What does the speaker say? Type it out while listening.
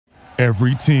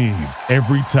Every team,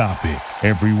 every topic,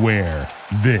 everywhere.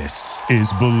 This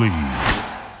is Believe.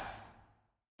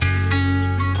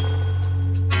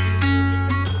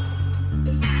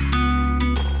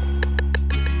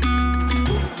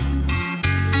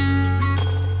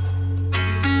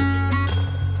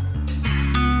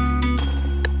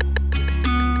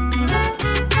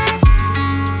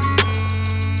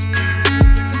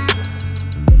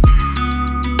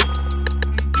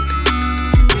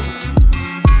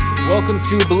 Welcome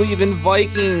to Believe in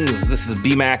Vikings. This is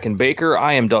B-Mac and Baker.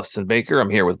 I am Dustin Baker. I'm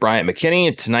here with Bryant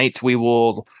McKinney. Tonight we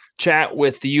will chat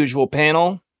with the usual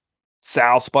panel,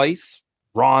 Sal Spice,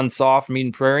 Ron Saw from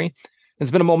Eden Prairie.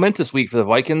 It's been a momentous week for the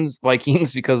Vikings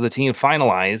because the team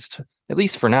finalized, at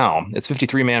least for now, its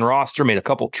 53-man roster, made a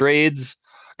couple trades,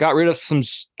 got rid of a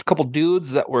couple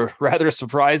dudes that were rather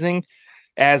surprising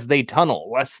as they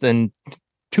tunnel less than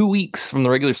 2 weeks from the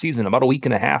regular season, about a week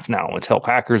and a half now, until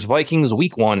Packers-Vikings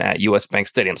week 1 at US Bank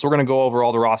Stadium. So we're going to go over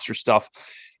all the roster stuff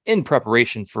in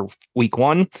preparation for week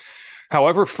 1.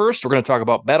 However, first, we're going to talk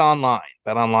about BetOnline.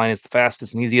 BetOnline is the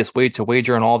fastest and easiest way to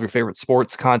wager on all of your favorite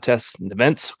sports, contests, and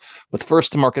events with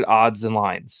first-to-market odds and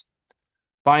lines.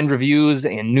 Find reviews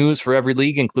and news for every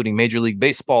league, including Major League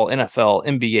Baseball, NFL,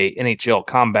 NBA, NHL,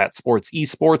 combat sports,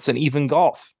 esports, and even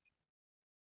golf.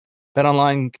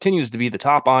 BetOnline continues to be the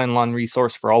top online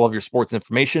resource for all of your sports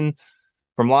information,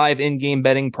 from live in-game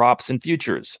betting, props, and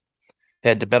futures.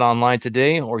 Head to BetOnline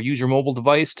today or use your mobile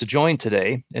device to join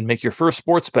today and make your first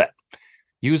sports bet.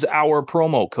 Use our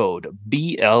promo code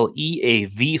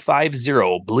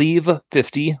BLEAV50,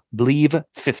 Believe50,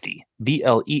 Believe50,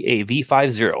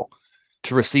 BLEAV50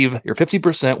 to receive your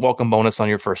 50% welcome bonus on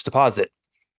your first deposit.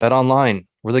 BetOnline,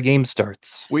 where the game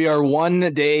starts. We are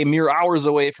 1 day, mere hours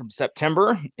away from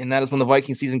September, and that is when the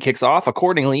Viking season kicks off.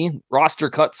 Accordingly, roster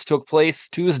cuts took place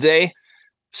Tuesday,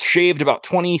 shaved about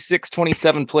 26,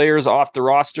 27 players off the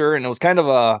roster, and it was kind of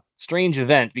a strange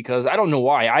event because I don't know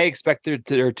why. I expected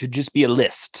there to just be a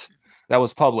list that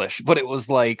was published, but it was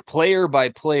like player by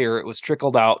player. It was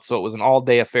trickled out, so it was an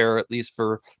all-day affair, at least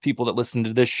for people that listen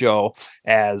to this show,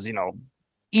 as, you know,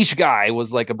 each guy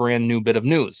was like a brand new bit of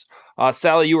news.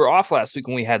 Sally, you were off last week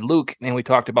when we had Luke, and we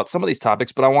talked about some of these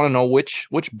topics, but I want to know which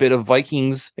bit of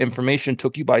Vikings information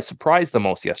took you by surprise the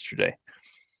most yesterday?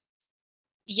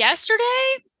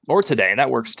 Yesterday? Or today, that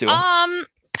works too. I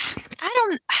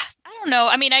don't know.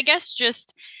 I mean, I guess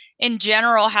just in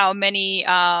general, how many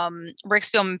Rick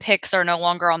Spielman picks are no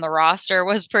longer on the roster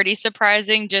was pretty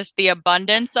surprising, just the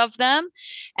abundance of them.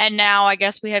 And now I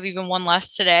guess we have even one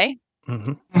less today.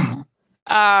 Mm-hmm.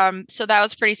 So that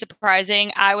was pretty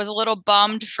surprising. I was a little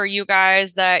bummed for you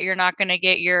guys that you're not going to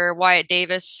get your Wyatt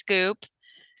Davis scoop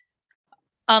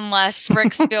unless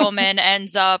Rick Spielman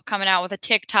ends up coming out with a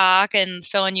TikTok and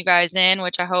filling you guys in,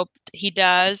 which I hope he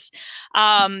does.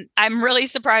 I'm really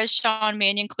surprised Sean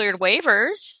Mannion cleared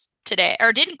waivers today,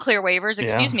 or didn't clear waivers,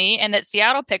 excuse me, and that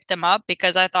Seattle picked him up,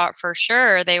 because I thought for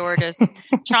sure they were just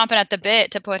chomping at the bit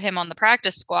to put him on the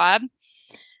practice squad.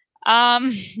 I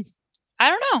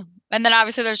don't know. And then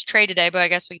obviously there's trade today, but I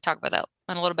guess we can talk about that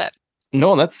in a little bit.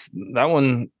 No, that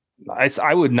one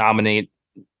I would nominate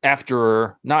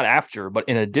not after, but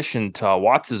in addition to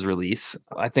Watts' release.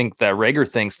 I think that Rager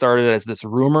thing started as this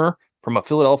rumor from a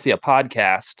Philadelphia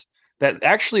podcast that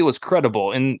actually was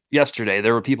credible. And yesterday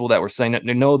there were people that were saying that,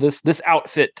 no, this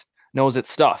outfit knows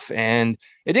its stuff. And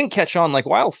it didn't catch on like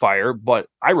wildfire, but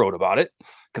I wrote about it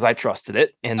because I trusted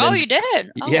it. And then, you did?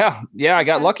 Oh. Yeah. I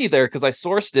got lucky there because I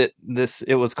sourced it.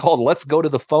 It was called Let's Go to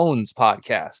the Phones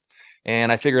podcast.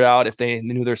 And I figured out if they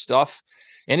knew their stuff.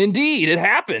 And indeed, it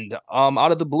happened.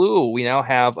 Out of the blue, we now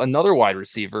have another wide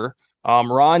receiver.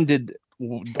 Ron did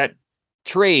that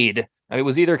trade. I mean, it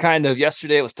was either kind of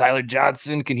yesterday, it was Tyler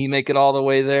Johnson. Can he make it all the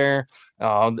way there?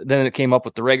 Then it came up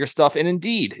with the Rager stuff. And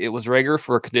indeed, it was Rager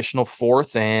for a conditional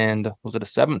 4th. And was it a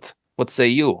 7th? What say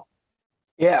you?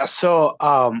 Yeah, so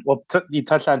you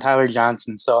touched on Tyler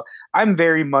Johnson. So I'm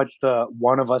very much the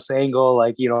one of us angle.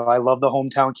 Like, you know, I love the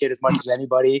hometown kid as much as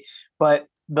anybody, but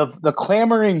the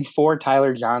clamoring for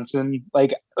Tyler Johnson,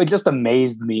 like, it just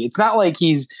amazed me. It's not like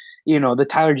he's, you know, the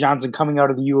Tyler Johnson coming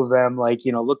out of the U of M, like,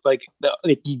 you know, looked like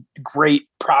the great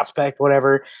prospect,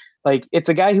 whatever. Like, it's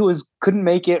a guy who couldn't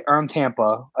make it on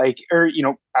Tampa, like, or, you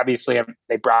know, obviously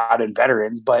they brought in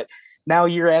veterans, but now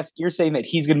you're saying that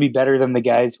he's going to be better than the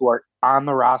guys who are on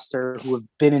the roster, who have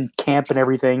been in camp and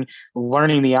everything,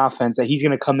 learning the offense, that he's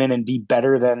going to come in and be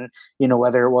better than, you know,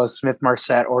 whether it was Smith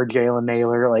Marset or Jalen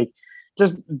Naylor. Like,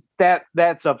 just that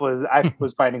stuff I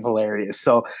was finding hilarious.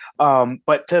 So,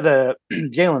 but to the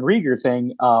Jalen Reagor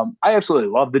thing, I absolutely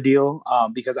love the deal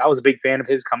because I was a big fan of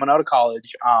his coming out of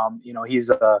college. You know,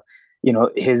 he's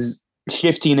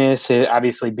shiftiness,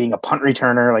 obviously being a punt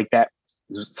returner like that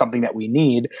is something that we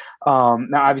need. Now,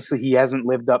 obviously, he hasn't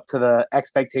lived up to the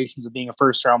expectations of being a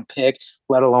first-round pick,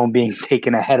 let alone being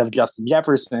taken ahead of Justin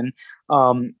Jefferson.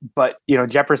 But,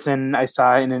 Jefferson, I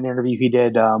saw in an interview he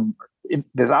did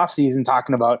this offseason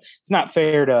talking about it's not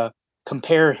fair to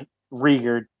compare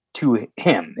Reagor to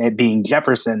him, it being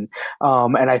Jefferson.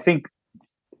 And I think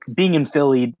being in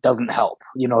Philly doesn't help.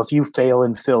 If you fail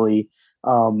in Philly,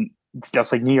 it's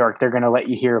just like New York, they're going to let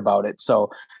you hear about it. So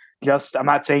I'm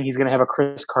not saying he's going to have a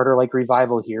Chris Carter like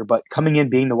revival here, but coming in,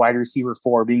 being the wide receiver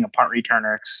 4, being a punt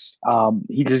returner,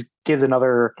 he just gives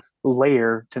another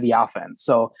layer to the offense.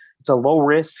 So it's a low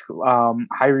risk,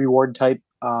 high reward type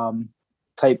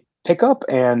pickup.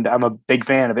 And I'm a big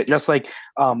fan of it. Just like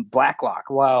Blacklock.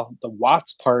 While the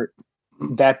Watts part,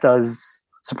 that does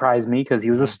surprise me because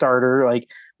he was a starter. Like,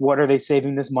 what are they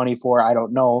saving this money for? I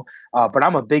don't know. But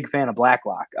I'm a big fan of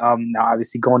Blacklock. Now,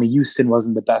 obviously, going to Houston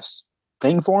wasn't the best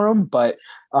thing for him, but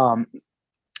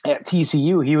at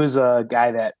TCU, he was a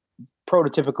guy that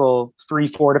prototypical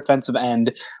 3-4 defensive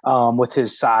end with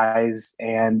his size,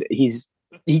 and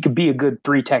he could be a good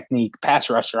 3 technique pass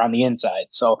rusher on the inside.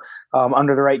 So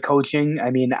under the right coaching,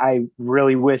 I mean, I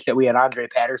really wish that we had Andre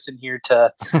Patterson here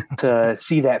to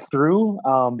see that through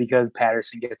because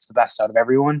Patterson gets the best out of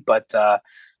everyone. But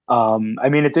I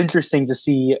mean, it's interesting to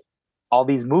see all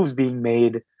these moves being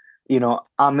made,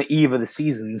 on the eve of the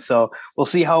season. So we'll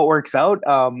see how it works out.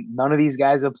 None of these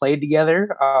guys have played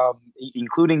together,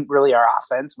 including really our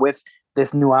offense with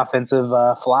this new offensive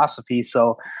philosophy.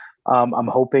 So I'm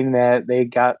hoping that they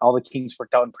got all the kinks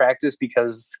worked out in practice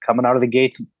because coming out of the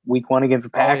gates week 1 against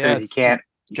the Packers, you can't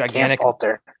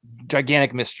falter.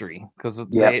 Gigantic mystery because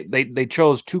they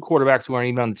chose 2 quarterbacks who aren't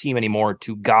even on the team anymore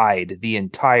to guide the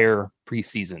entire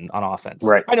preseason on offense.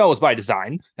 Right. I know it was by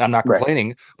design. And I'm not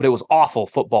complaining, but it was awful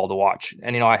football to watch.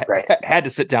 And I had to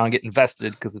sit down and get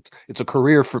invested because it's a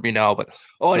career for me now. But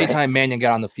anytime Mannion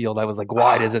got on the field, I was like,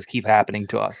 why does this keep happening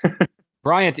to us?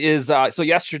 Bryant is so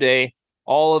yesterday.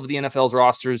 All of the NFL's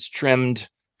rosters trimmed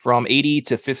from 80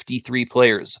 to 53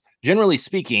 players. Generally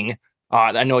speaking,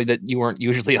 I know that you weren't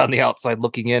usually on the outside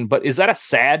looking in, but is that a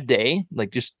sad day?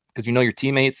 Like just because your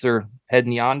teammates are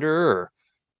heading yonder? Or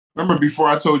remember before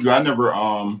I told you I never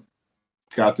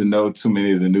got to know too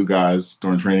many of the new guys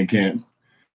during training camp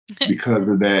because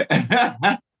of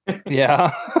that.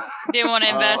 Yeah, didn't want to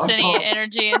invest any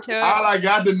energy into it. I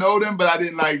got to know them, but I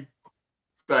didn't like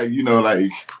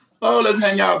oh, let's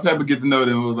hang out type of get to know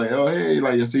them. It was like, oh, hey,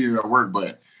 like I see you at work,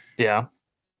 but yeah,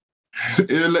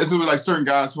 it was like certain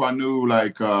guys who I knew,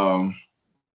 like, who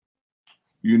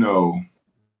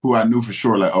I knew for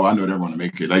sure, like, oh, I know they're going to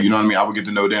make it. Like, you know what I mean? I would get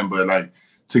to know them, but like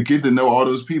to get to know all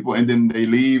those people and then they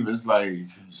leave, it's like,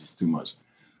 it's just too much.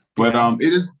 But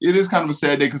it is kind of a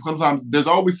sad day because sometimes there's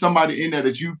always somebody in there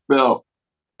that you felt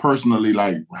personally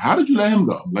like, how did you let him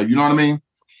go? Like, you know what I mean?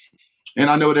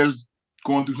 And I know there's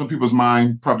going through some people's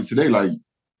mind probably today, like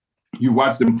you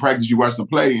watch them practice, you watch them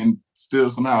play, and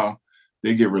still somehow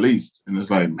they get released. And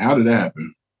it's like, how did that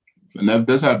happen? And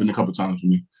that's happened a couple of times for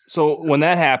me. So when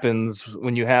that happens,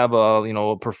 when you have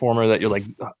a performer that you're like,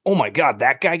 oh my God,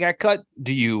 that guy got cut,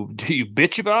 do you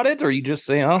bitch about it, or you just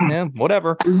say, oh man,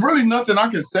 whatever? There's really nothing I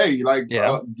can say. Like,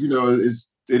 it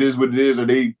is what it is, or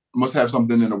they must have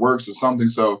something in the works or something.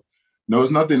 So no, there's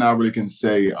nothing I really can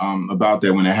say about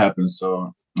that when it happens.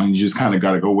 So and you just kind of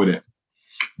got to go with it.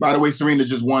 By the way, Serena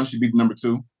just won. She beat number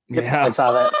 2. Yeah, I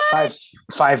saw that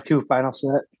 5-2 final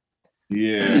set.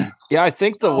 Yeah, yeah. I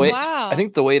think the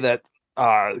way that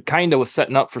kind of was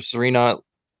setting up for Serena,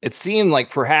 it seemed like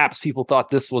perhaps people thought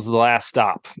this was the last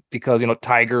stop because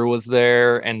Tiger was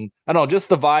there, and I don't know, just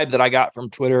the vibe that I got from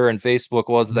Twitter and Facebook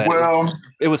was that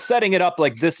it was setting it up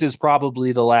like this is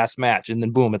probably the last match, and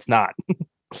then boom, it's not.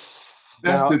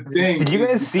 That's the thing. Did you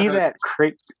guys see that?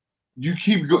 You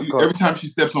keep going every time she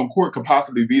steps on court could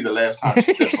possibly be the last time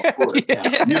she steps on court.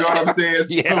 Yeah. You know what I'm saying?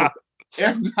 Yeah. So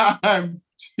every time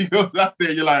she goes out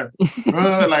there, you're like,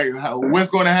 what's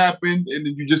going to happen? And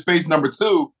then you just face number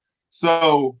 2.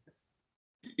 So,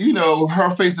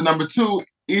 her facing number 2,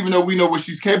 even though we know what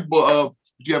she's capable of,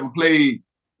 you haven't played,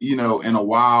 in a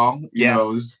while. You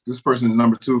know, this person is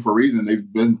number 2 for a reason.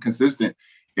 They've been consistent,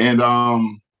 and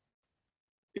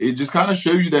it just kind of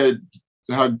shows you that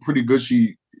how pretty good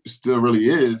she still really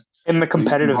is. And the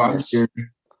competitiveness.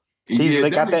 They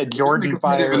got that Georgian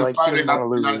fire. Like,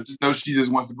 I just know she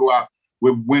just wants to go out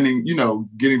with winning,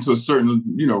 getting to a certain,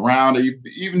 round, or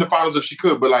even the finals if she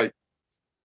could. But like,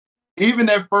 even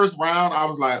that first round, I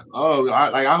was like, oh,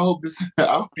 I hope this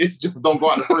just don't go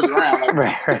out the first round.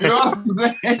 Like, you know what I'm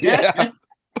saying? Yeah.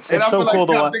 And I feel like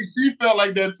I think she felt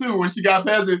like that too when she got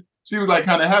past it. she was like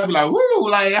kind of happy, like, woo,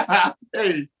 like,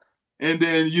 hey. And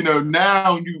then,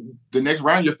 now the next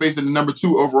round you're facing the number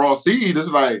 2 overall seed. It's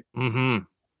like,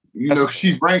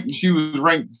 she was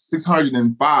ranked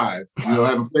 605,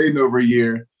 haven't played in over a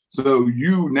year. So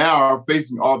you now are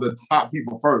facing all the top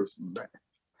people first.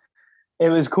 It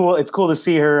was cool. It's cool to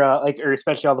see her, or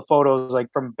especially all the photos, like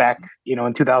from back,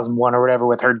 in 2001 or whatever,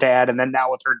 with her dad, and then now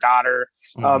with her daughter.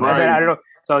 And then I don't know.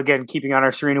 So again, keeping on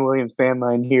our Serena Williams fan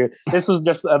line here, this was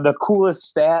just the coolest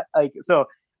stat. So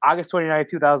August 29th,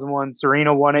 2001,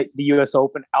 Serena won at the U.S.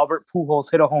 Open. Albert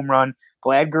Pujols hit a home run.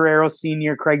 Vlad Guerrero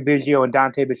Sr., Craig Biggio, and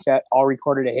Dante Bichette all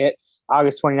recorded a hit.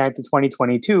 August 29th of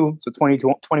 2022, so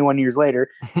 21 years later,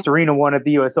 Serena won at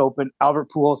the U.S. Open. Albert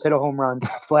Pujols hit a home run.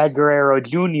 Vlad Guerrero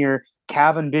Jr.,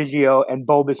 Kevin Biggio, and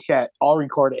Bo Bichette all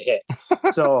record a hit.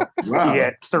 So wow.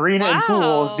 Yeah, Serena and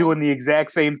Pujols doing the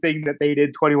exact same thing that they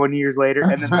did 21 years later,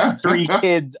 and then the 3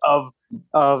 kids of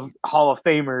Hall of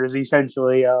Famers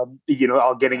essentially, all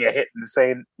getting a hit in the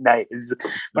same night.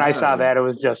 When I saw that, it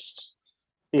was just,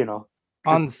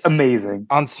 amazing.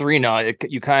 On Serena,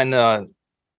 you kind of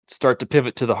start to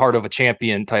pivot to the heart of a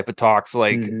champion type of talks.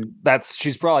 Like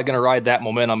she's probably going to ride that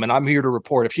momentum. And I'm here to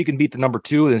report if she can beat the number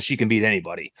 2, then she can beat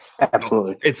anybody.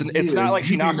 Absolutely. It's not like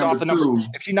she knocked off the number.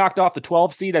 If she knocked off the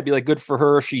 12 seed, I'd be like, good for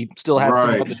her. She still had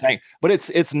some of the tank, but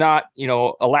it's not,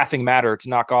 a laughing matter to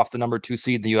knock off the number 2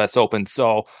 seed in the US Open.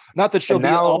 So not that she'll be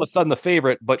all of a sudden the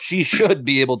favorite, but she should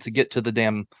be able to get to the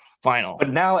damn final. But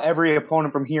now every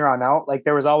opponent from here on out,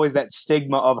 there was always that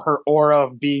stigma of her aura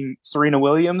of being Serena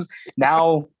Williams.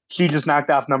 Now she just knocked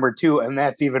off number 2, and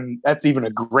that's even a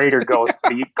greater ghost to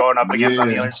be going up against on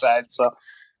the other side. So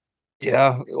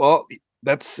yeah, well,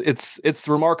 it's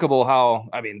remarkable how,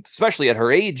 especially at her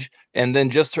age, and then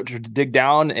just to dig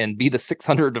down and be the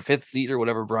 605th seed or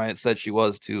whatever Bryant said she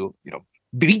was to,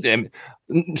 beat them.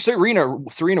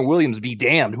 Serena Williams be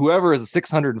damned. Whoever is a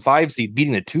 605 seed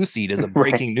beating a 2 seed is a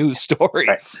breaking news story.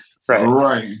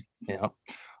 Right. Yeah.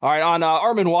 All right, on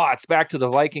Armin Watts, back to the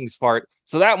Vikings part.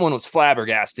 So that one was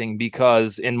flabbergasting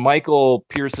because in Michael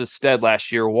Pierce's stead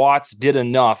last year, Watts did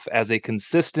enough as a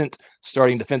consistent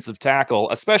starting defensive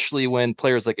tackle, especially when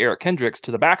players like Eric Kendricks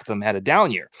to the back of him had a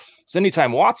down year. So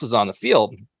anytime Watts was on the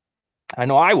field, I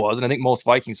know I was, and I think most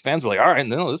Vikings fans were like, all right,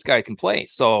 no, this guy can play.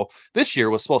 So this year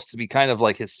was supposed to be kind of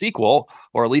like his sequel,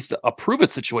 or at least a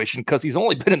prove-it situation, because he's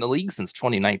only been in the league since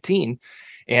 2019.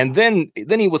 And then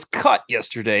he was cut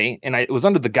yesterday, and it was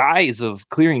under the guise of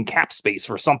clearing cap space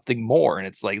for something more. And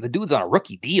it's like, the dude's on a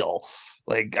rookie deal.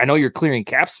 Like, I know you're clearing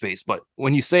cap space, but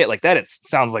when you say it like that, it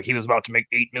sounds like he was about to make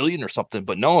 $8 million or something.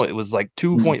 But no, it was like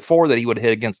 2.4 that he would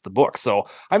hit against the book. So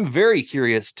I'm very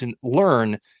curious to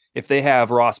learn if they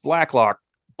have Ross Blacklock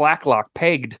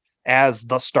pegged as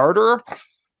the starter,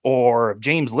 or if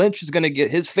James Lynch is going to get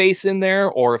his face in there,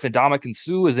 or if Ndamukong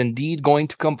Suh is indeed going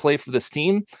to come play for this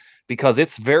team. Because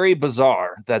it's very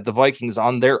bizarre that the Vikings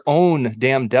on their own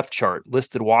damn depth chart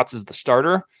listed Watts as the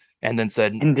starter and then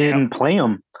said... And didn't play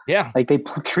him. Yeah. They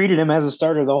treated him as a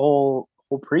starter the whole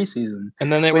preseason. And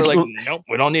then they were like, nope,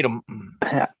 we don't need him.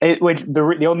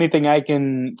 The only thing I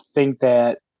can think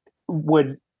that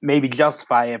would maybe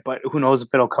justify it, but who knows if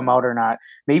it'll come out or not.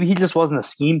 Maybe he just wasn't a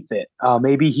scheme fit.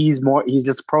 Maybe he's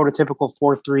just a prototypical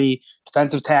 4-3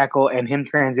 defensive tackle, and him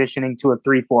transitioning to a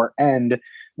 3-4 end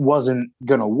wasn't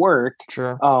gonna work.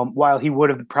 Sure. While he would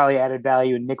have probably added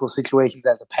value in nickel situations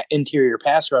as an interior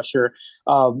pass rusher,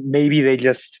 maybe they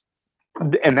just,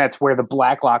 and that's where the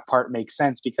Blacklock part makes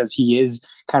sense, because he is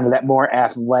kind of that more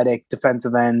athletic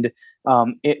defensive end,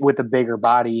 with a bigger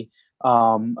body.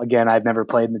 Again, I've never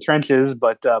played in the trenches,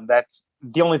 but that's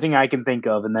the only thing I can think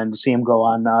of. And then to see him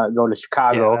go to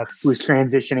Chicago, who's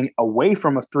transitioning away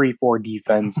from a 3-4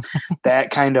 defense,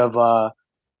 that kind of,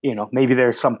 maybe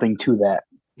there's something to that.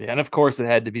 Yeah, and of course it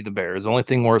had to be the Bears. The only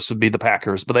thing worse would be the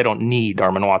Packers, but they don't need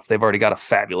Armin Watts. They've already got a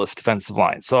fabulous defensive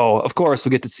line. So, of course,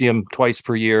 we get to see him twice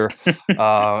per year.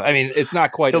 It's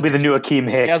not quite... He'll be the new Akeem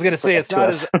Hicks. Yeah, I was going to say, it's not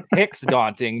as Hicks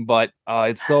daunting, but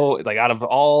it's so, out of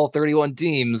all 31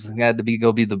 teams, it had to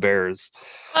go be the Bears.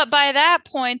 But by that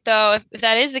point, though, if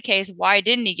that is the case, why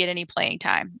didn't he get any playing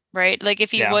time, right? Like,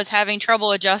 if he was having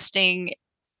trouble adjusting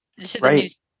to the new,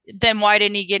 then why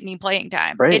didn't he get any playing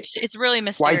time? Right. It's really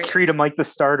mysterious. Why treat him like the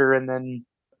starter and then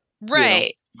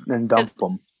then dump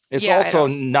him? It's also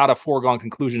not a foregone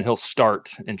conclusion he'll start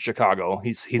in Chicago.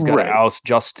 He's got to oust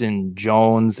Justin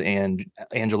Jones and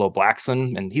Angelo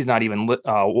Blackson, and he's not even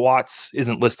Watts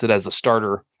isn't listed as a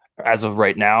starter as of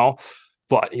right now.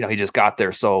 But, he just got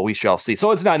there, so we shall see.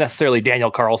 So it's not necessarily Daniel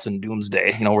Carlson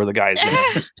doomsday, where the guy's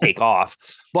going to take off.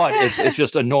 But it's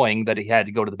just annoying that he had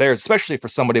to go to the Bears, especially for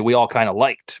somebody we all kind of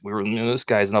liked. We were, this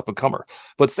guy's an up-and-comer.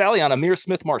 But Sally, on Ihmir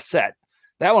Smith-Marsette,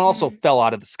 that one also fell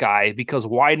out of the sky, because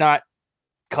why not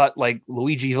cut like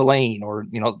Luigi Villain or,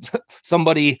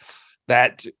 somebody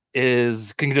that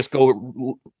can just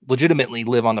go legitimately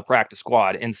live on the practice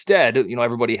squad. Instead,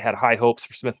 everybody had high hopes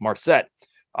for Smith-Marsette.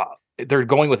 They're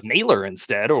going with Naylor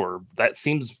instead, or that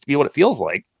seems to be what it feels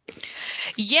like.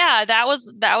 Yeah, that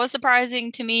was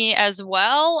surprising to me as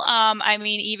well. I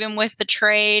mean, even with the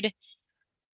trade,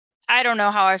 I don't know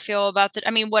how I feel about that.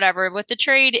 I mean, whatever. With the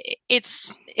trade,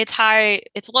 it's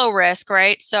low risk,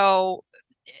 right? So,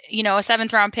 a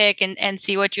 7th round pick and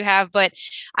see what you have. But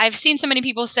I've seen so many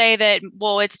people say that,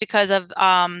 well, it's because of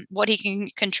what he can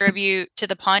contribute to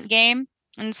the punt game.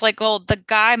 And it's like, well, the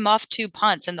guy muffed 2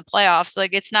 punts in the playoffs.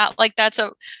 Like, it's not like that's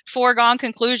a foregone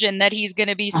conclusion that he's going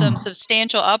to be some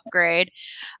substantial upgrade.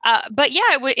 But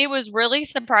yeah, it was really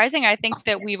surprising. I think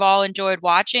that we've all enjoyed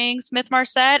watching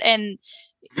Smith-Marsette, and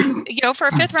for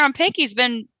a 5th round pick, he's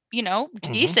been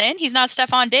decent. He's not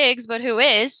Stephon Diggs, but who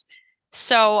is?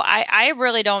 So I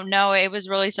really don't know. It was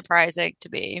really surprising to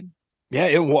me. Yeah,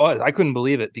 it was. I couldn't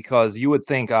believe it, because you would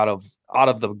think out of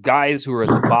the guys who are at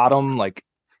the bottom, like,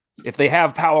 if they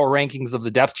have power rankings of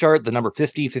the depth chart, the number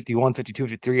 50, 51, 52,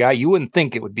 53, you wouldn't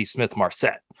think it would be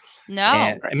Smith-Marsette. No.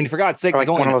 And, I mean, for God's sake, like he's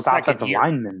only one in of his those second offensive year.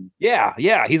 linemen.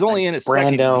 Yeah. He's only in his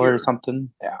second year or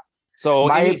something. Yeah. So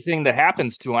anything that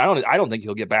happens to him, I don't think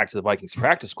he'll get back to the Vikings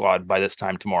practice squad by this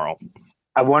time tomorrow.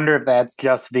 I wonder if that's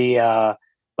just the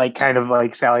kind of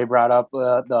like Sally brought up,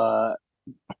 the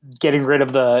getting rid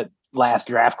of the last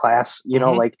draft class.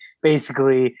 Like,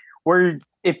 basically,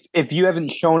 if you haven't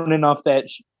shown enough that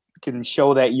can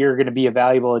show that you're going to be a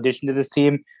valuable addition to this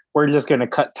team, we're just going to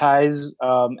cut ties.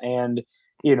 And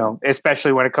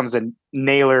especially when it comes to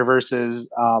Naylor versus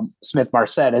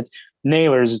Smith-Marsette, it's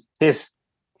Naylor's this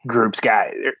group's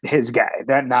guy, his guy,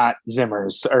 that not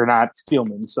Zimmer's or not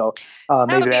Spielman. So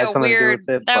maybe that's something to do with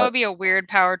it. That would be a weird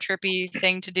power trippy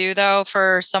thing to do, though,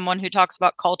 for someone who talks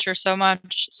about culture so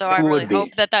much. So I really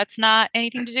hope that that's not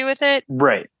anything to do with it.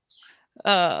 Right.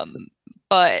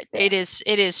 But it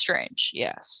is strange.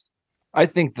 Yes. I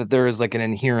think that there is like an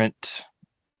inherent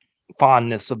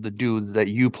fondness of the dudes that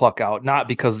you pluck out, not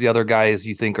because the other guys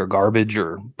you think are garbage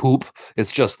or poop. It's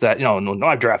just that, no,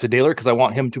 I've drafted Naylor because I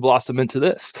want him to blossom into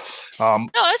this. No,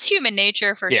 that's human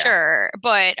nature for sure.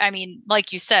 But I mean,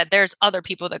 like you said, there's other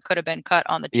people that could have been cut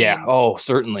on the team. Yeah. Oh,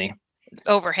 certainly.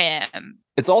 Over him.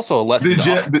 It's also less. Did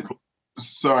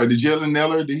Jalen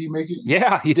Naylor, did he make it?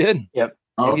 Yeah, he did. Yep.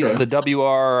 Okay. He's the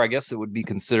WR, I guess it would be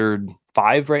considered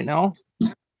 5 right now.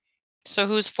 So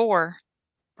who's 4?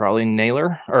 Probably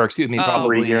Naylor, or excuse me,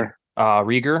 probably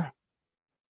Rieger.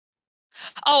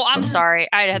 Oh, I'm sorry.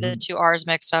 I had the 2 R's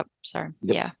mixed up. Sorry.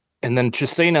 Yep. Yeah. And then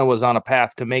Chisena was on a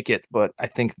path to make it, but I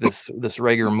think this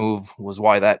Rieger move was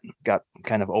why that got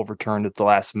kind of overturned at the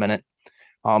last minute.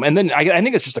 And then I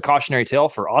think it's just a cautionary tale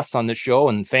for us on this show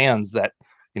and fans that,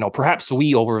 perhaps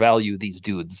we overvalue these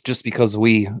dudes just because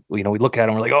we look at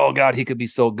them, we're like, oh God, he could be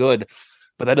so good.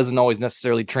 But that doesn't always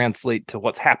necessarily translate to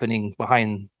what's happening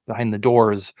behind the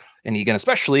doors in Eagan,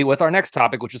 especially with our next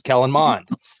topic, which is Kellen Mond.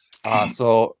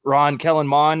 So Ron, Kellen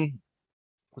Mond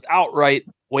was outright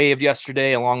waived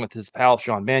yesterday, along with his pal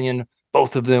Sean Mannion.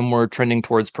 Both of them were trending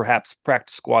towards perhaps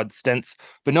practice squad stints.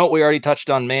 But note, we already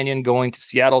touched on Mannion going to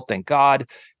Seattle, thank God.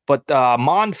 But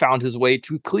Mond found his way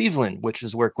to Cleveland, which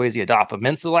is where Kwesi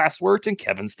Adofo-Mensah last worked and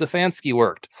Kevin Stefanski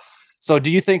worked. So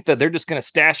do you think that they're just going to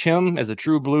stash him as a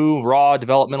true blue, raw,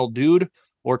 developmental dude,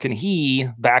 or can he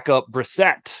back up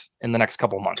Brissett in the next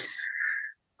couple months?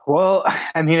 Well,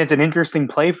 I mean, it's an interesting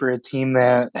play for a team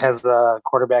that has a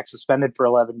quarterback suspended for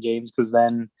 11 games, because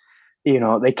then,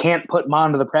 they can't put him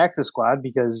onto the practice squad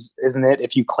because, isn't it,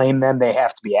 if you claim them, they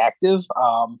have to be active.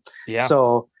 Yeah.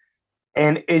 So,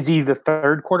 and is he the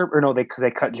third quarter? Or no, because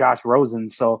they cut Josh Rosen.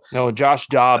 So no, Josh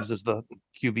Dobbs is the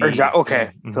QB.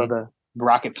 Okay, yeah. So the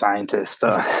rocket scientist.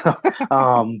 So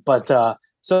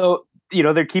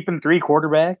they're keeping 3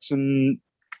 quarterbacks, and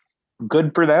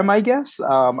good for them, I guess.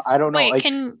 I don't know. Wait,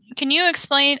 can you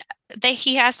explain that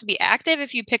he has to be active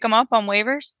if you pick him up on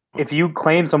waivers? If you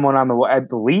claim someone I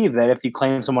believe that if you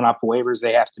claim someone off the waivers,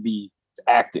 they have to be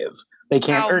active. They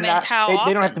can't,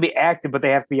 they don't have to be active, but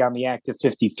they have to be on the active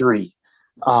 53.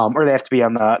 Or they have to be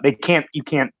on you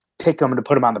can't pick them to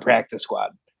put them on the practice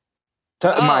squad. To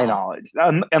my knowledge,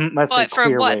 unless but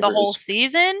for what, waivers. The whole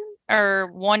season or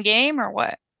one game or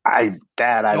what? I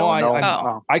don't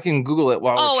know. I can Google it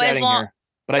while we're chatting here.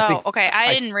 But I think okay.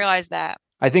 I didn't realize that.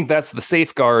 I think that's the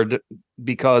safeguard,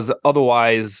 because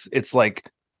otherwise it's like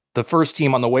the first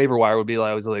team on the waiver wire would be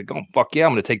like, I was like, oh fuck yeah,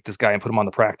 I'm going to take this guy and put him on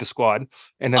the practice squad,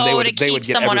 and then they would get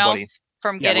someone everybody else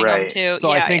from getting them too.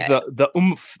 So I think the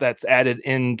oomph that's added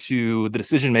into the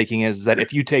decision making is that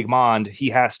if you take Mond, he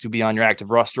has to be on your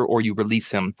active roster or you release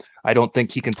him. I don't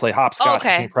think he can play hopscotch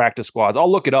between practice squads.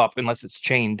 I'll look it up unless it's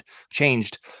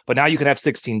changed. But now you can have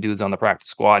 16 dudes on the practice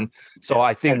squad. So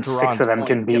I think 6 of them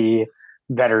can be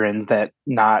veterans that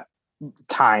not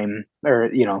time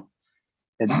or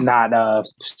not a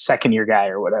second year guy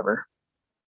or whatever.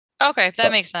 Okay,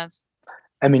 that makes sense.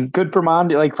 I mean, good for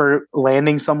Mond, like for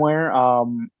landing somewhere.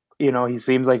 He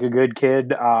seems like a good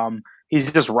kid.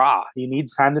 He's just raw. He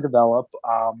needs time to develop.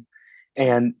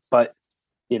 But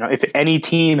if any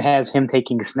team has him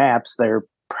taking snaps, they're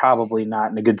probably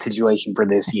not in a good situation for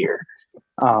this year.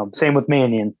 Same with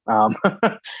Mannion.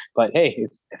 But hey,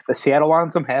 if the Seattle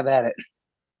wants him, have at it.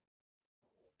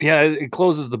 Yeah, it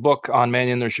closes the book on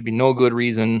Mannion. There should be no good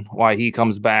reason why he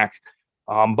comes back.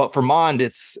 But for Mond,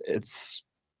 it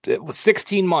was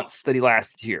 16 months that he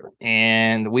lasted here,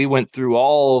 and we went through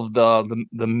all of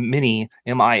the mini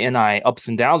MINI ups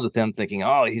and downs with him, thinking,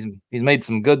 oh, he's made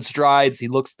some good strides. He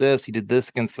did this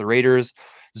against the Raiders.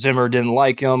 Zimmer didn't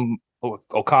like him.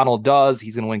 O'Connell does.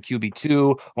 He's going to win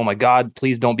QB2. Oh my God,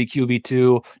 please don't be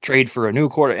QB2. Trade for a new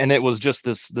quarter. And it was just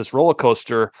this roller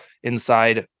coaster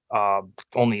inside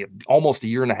only almost a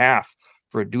year and a half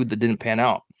for a dude that didn't pan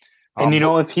out. And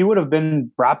if he would have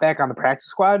been brought back on the practice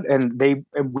squad and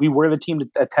we were the team to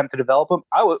attempt to develop him,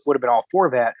 I would have been all for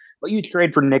that. But you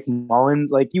trade for Nick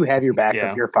Mullins, like you have your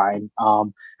backup, you're fine.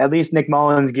 At least Nick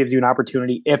Mullins gives you an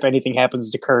opportunity if anything happens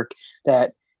to Kirk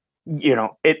that you're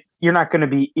not going to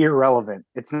be irrelevant.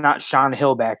 It's not Sean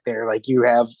Hill back there. Like you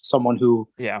have someone who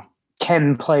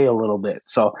can play a little bit.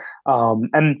 So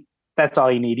and that's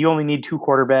all you need. You only need 2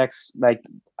 quarterbacks. Like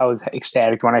I was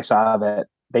ecstatic when I saw that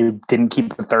they didn't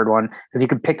keep the third one, because you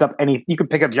could pick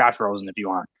up Josh Rosen if you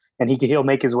want, and he'll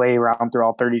make his way around through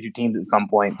all 32 teams at some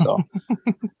point. So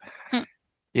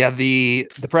yeah, the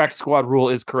practice squad rule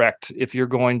is correct. If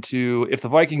the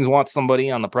Vikings want somebody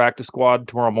on the practice squad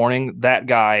tomorrow morning, that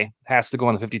guy has to go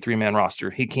on the 53-man roster.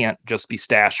 He can't just be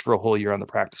stashed for a whole year on the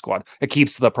practice squad. It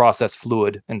keeps the process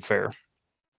fluid and fair.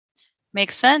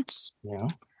 Makes sense. Yeah.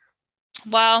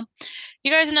 Well,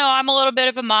 you guys know I'm a little bit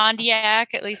of a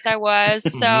Mondiac, at least I was.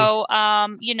 So,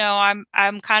 I'm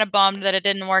kind of bummed that it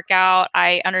didn't work out.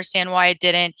 I understand why it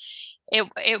didn't.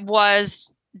 It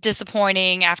was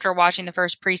disappointing after watching the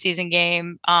first preseason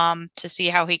game to see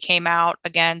how he came out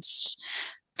against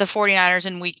the 49ers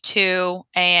in week 2,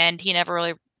 and he never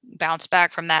really bounced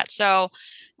back from that. So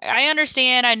I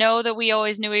understand. I know that we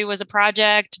always knew he was a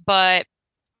project, but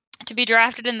to be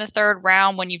drafted in the 3rd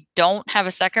round when you don't have a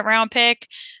 2nd round pick,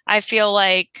 I feel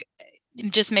like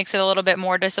it just makes it a little bit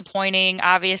more disappointing,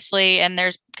 obviously. And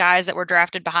there's guys that were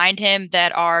drafted behind him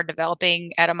that are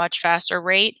developing at a much faster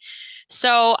rate.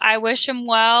 So I wish him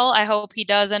well. I hope he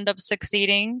does end up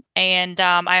succeeding. And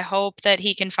I hope that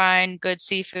he can find good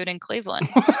seafood in Cleveland.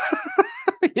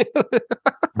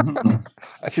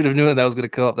 I should have known that was going to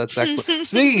come up. That's excellent.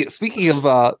 Speaking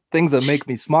of things that make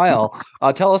me smile,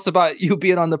 tell us about you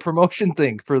being on the promotion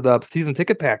thing for the season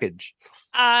ticket package.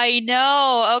 I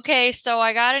know. Okay, so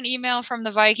I got an email from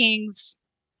the Vikings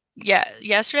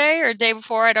yesterday or the day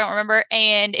before, I don't remember,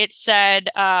 and it said,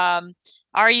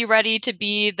 are you ready to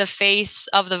be the face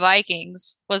of the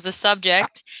Vikings was the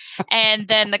subject. And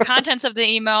then the contents of the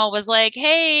email was like,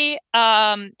 hey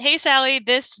Sally,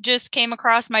 this just came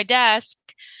across my desk.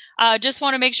 Just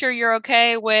want to make sure you're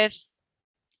okay with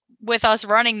us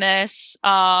running this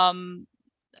and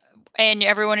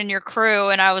everyone in your crew.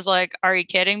 And I was like, are you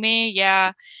kidding me?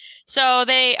 Yeah. So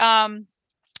they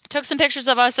took some pictures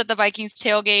of us at the Vikings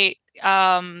tailgate.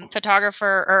 Photographer,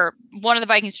 or one of the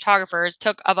Vikings photographers,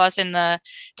 took of us in the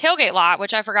tailgate lot,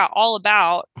 which I forgot all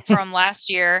about from last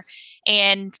year,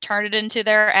 and turned it into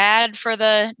their ad for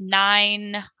the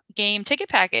 9-game ticket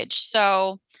package.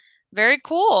 So very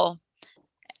cool.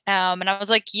 And I was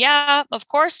like, yeah, of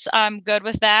course I'm good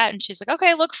with that. And she's like,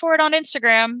 okay, look for it on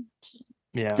Instagram.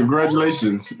 Yeah.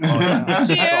 Congratulations. Oh, yeah. Thank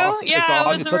you. Yeah, it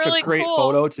was such really a great cool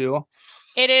photo too.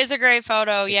 It is a great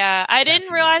photo. Yeah. I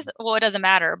didn't realize, well, it doesn't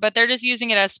matter, but they're just using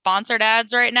it as sponsored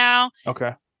ads right now.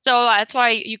 Okay. So that's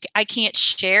why I can't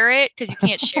share it, because you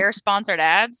can't share sponsored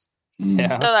ads.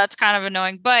 Yeah. So that's kind of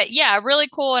annoying. But yeah, really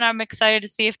cool. And I'm excited to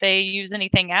see if they use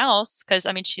anything else, because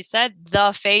I mean, she said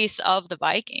the face of the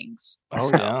Vikings.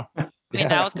 Oh, so, yeah. I mean,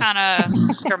 that was kind of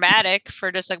dramatic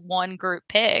for just like one group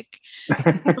pick.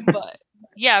 But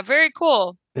yeah, very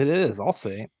cool. It is, I'll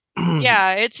say.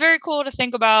 Yeah, it's very cool to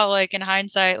think about, like in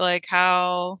hindsight, like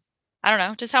how I don't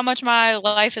know, just how much my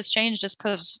life has changed just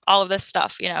because all of this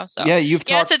stuff, So Yeah, you've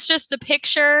yes, talked. it's just a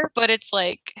picture, but it's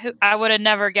like I would have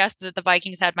never guessed that the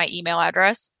Vikings had my email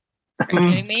address. Are you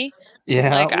kidding me?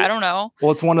 Yeah. Like, I don't know.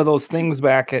 Well, it's one of those things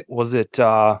back at, was it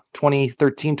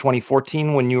 2013,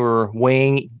 2014 when you were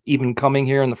weighing even coming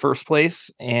here in the first place?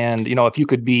 And, if you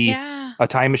could be Yeah. a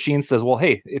time machine says, well,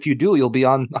 hey, if you do, you'll be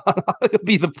on, you'll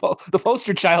be the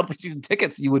poster child for season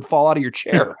tickets. You would fall out of your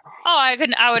chair. Oh,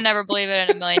 I would never believe it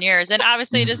in a million years. And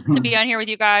obviously just to be on here with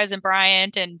you guys and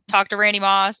Bryant and talk to Randy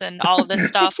Moss and all of this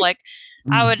stuff, like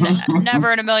I would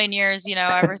never in a million years,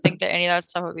 ever think that any of that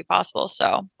stuff would be possible.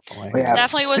 So it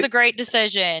definitely was a great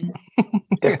decision.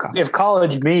 If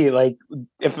college me, like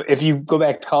if you go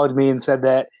back to college me and said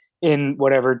that in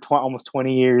whatever almost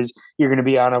 20 years you're going to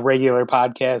be on a regular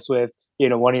podcast with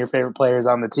one of your favorite players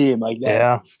on the team, like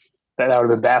that, that would have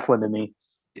been baffling to me.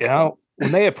 Yeah. So,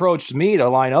 when they approached me to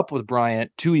line up with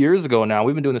Bryant 2 years ago now,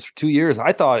 we've been doing this for 2 years.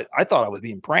 I thought I was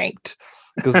being pranked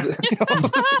because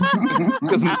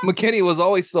McKinney was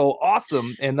always so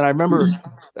awesome. And then I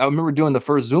remember doing the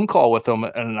first Zoom call with him,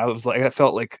 and I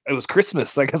felt like it was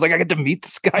Christmas. Like I was like, I get to meet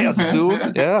this guy on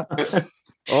Zoom. Yeah.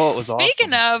 Oh, it was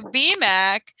Speaking awesome. of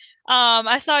BMAC,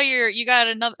 I saw you got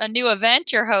a new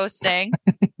event you're hosting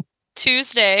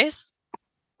Tuesdays.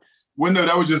 Well, no,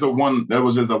 that was just a one. That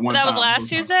was last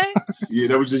Tuesday. Yeah,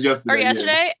 that was just yesterday. Or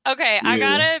yesterday? Yeah. Okay, yeah. I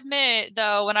gotta admit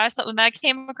though, when that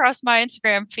came across my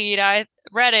Instagram feed, I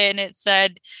read it and it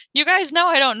said, "You guys know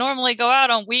I don't normally go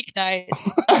out on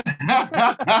weeknights."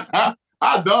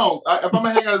 I don't. If I'm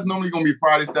gonna hang out, it's normally gonna be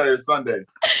Friday, Saturday, Sunday.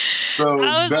 So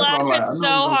I was laughing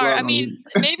so hard. I mean,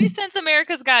 maybe since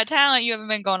America's Got Talent, you haven't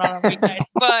been going on weeknights,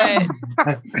 but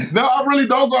no, I really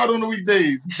don't go out on the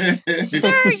weekdays.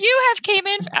 Sir, you have came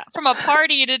in from a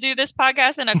party to do this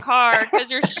podcast in a car because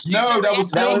you're. That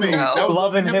was filming. That was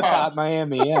Love and Hip Hop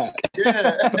Miami. Yeah.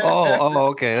 Oh,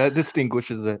 okay. That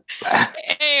distinguishes it.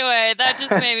 Anyway, that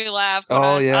just made me laugh. Yeah.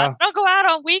 I don't go out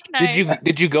on weeknights.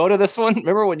 Did you go to this one?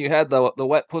 Remember when you had the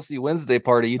Wet Pussy Wednesday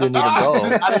party? You didn't even go.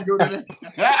 I didn't go to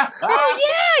that. Oh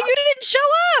yeah, you didn't show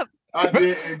up. I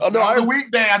did. Oh no, on a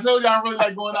weekday. I told you I really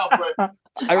like going out, but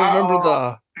I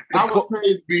remember I was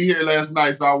paid to be here last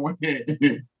night, so I went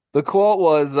in. The quote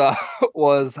was,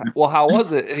 well, how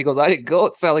was it? And he goes, I didn't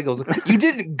go. Sally goes, you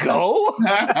didn't go?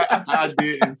 I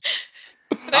didn't.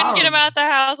 Couldn't get him out the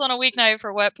house on a weeknight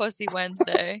for Wet Pussy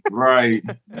Wednesday. Right.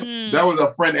 That was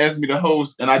a friend asked me to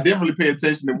host, and I didn't really pay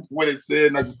attention to what it said,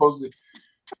 and I just posted.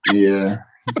 Yeah.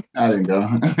 I didn't go.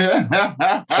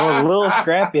 A little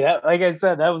scrappy. That, like I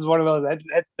said, that was one of those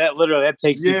that literally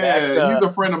takes me back to, he's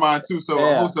a friend of mine too, so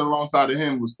hosting alongside of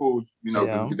him was cool.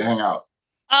 To get to hang out.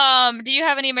 Do you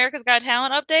have any America's Got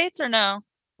Talent updates or no?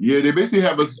 Yeah, they basically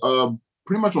have us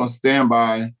pretty much on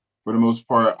standby for the most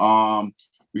part.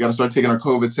 We got to start taking our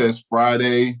COVID test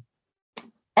Friday.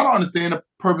 I don't understand the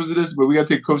purpose of this, but we got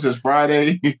to take COVID test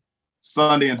Friday,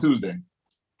 Sunday, and Tuesday.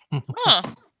 Huh.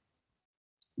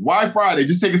 Why Friday?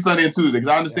 Just take it Sunday and Tuesday. Because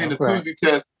I understand the Tuesday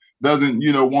test doesn't,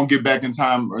 won't get back in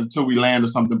time until we land or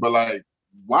something. But like,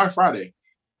 why Friday?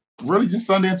 Really, just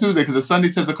Sunday and Tuesday? Because the Sunday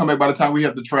test will come back by the time we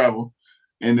have to travel,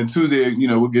 and then Tuesday,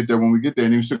 we'll get there when we get there,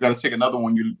 and then we still got to take another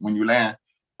one when you land.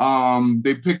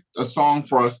 They picked a song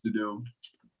for us to do.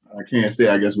 I can't say,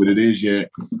 I guess, what it is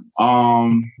yet.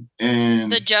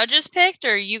 And the judges picked,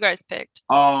 or you guys picked?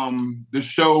 The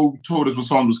show told us what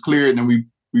song was cleared, and then we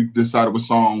decided what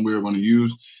song we were going to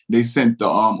use. They sent the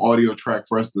audio track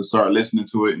for us to start listening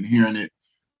to it and hearing it.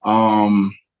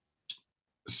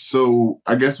 So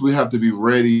I guess we have to be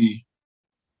ready.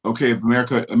 Okay, if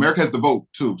America has to vote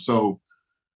too. So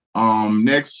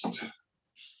next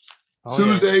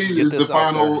Tuesday is the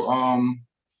final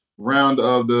round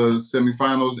of the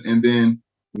semifinals, and then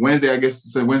Wednesday, I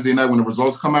guess Wednesday night when the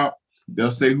results come out,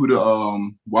 they'll say who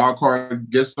the wild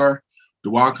card guests are. The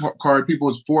wild card people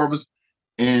is 4 of us.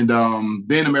 And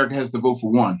then America has to vote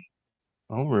for 1.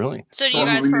 Oh, really? So do you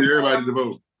guys need everybody to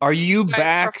vote. Are you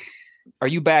back? Are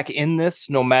you back in this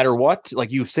no matter what?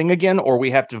 Like you sing again, or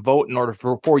we have to vote in order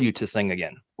for you to sing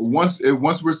again? Once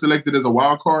we're selected as a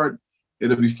wild card,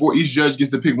 it'll be 4. Each judge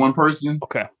gets to pick 1 person.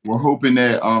 Okay. We're hoping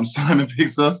that Simon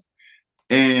picks us,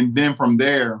 and then from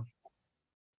there,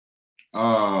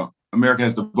 America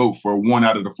has to vote for 1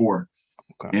 out of the 4,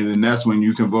 and then that's when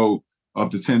you can vote up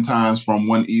to 10 times from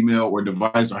 1 email or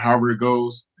device or however it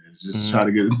goes. Just try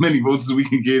to get as many votes as we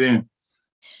can get in.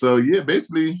 So yeah,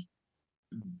 basically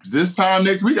this time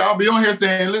next week, I'll be on here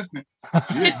saying, listen,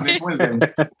 next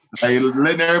Wednesday.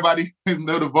 Letting everybody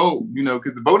know to vote,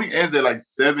 because the voting ends at like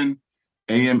 7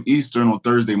 a.m. Eastern on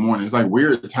Thursday morning. It's like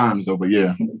weird times though, but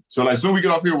yeah. So like soon we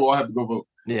get off here, we'll all have to go vote.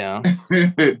 Yeah.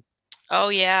 Oh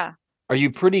yeah. Are you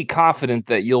pretty confident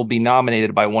that you'll be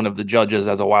nominated by one of the judges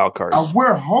as a wild card?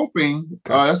 We're hoping.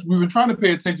 Okay. We've been trying to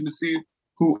pay attention to see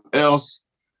who else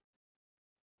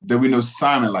that we know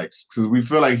Simon likes, because we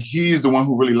feel like he's the one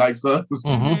who really likes us.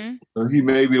 Mm-hmm. So he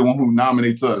may be the one who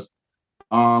nominates us.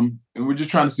 And we're just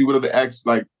trying to see what other acts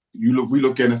like we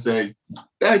look at and say,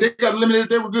 hey, they got eliminated,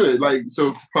 they were good, like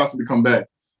so possibly come back.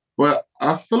 But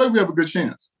I feel like we have a good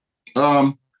chance.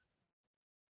 I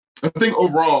think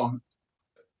overall,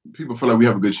 people feel like we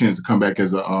have a good chance to come back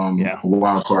as a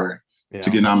wild card to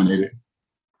get nominated.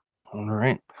 All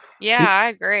right. Yeah, I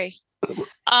agree.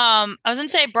 I was gonna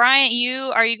say, Bryant,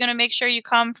 are you gonna make sure you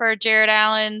come for Jared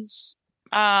Allen's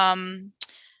oh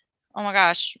my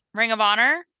gosh, Ring of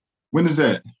Honor? When is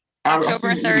that?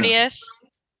 October 30th.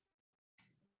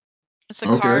 It's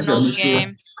a Cardinals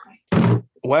game.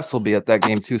 Wes will be at that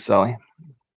game too, Sally.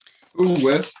 Ooh,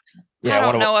 Wes. Yeah, I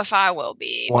don't know if I will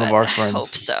be. One of our friends. I hope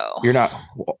so. You're not.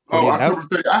 October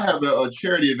 30th. I have a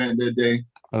charity event that day.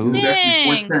 Oh. It's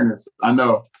actually for tennis. I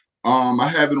know. I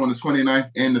have it on the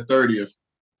 29th and the 30th.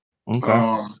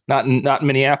 Okay. Not in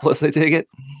Minneapolis, I take it?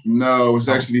 No, it's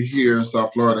actually here in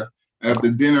South Florida. I have the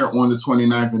dinner on the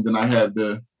 29th, and then I have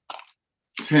the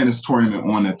tennis tournament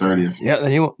on the 30th. Yeah,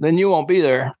 then you won't be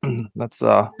there. That's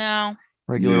no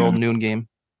regular old noon game.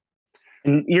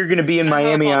 And you're going to be in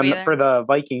Miami for the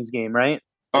Vikings game, right?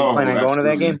 Oh, plan on going to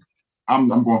that game? I'm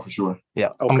going for sure. Yeah.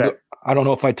 Okay. I don't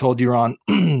know if I told you, Ron.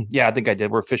 Yeah, I think I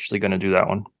did. We're officially going to do that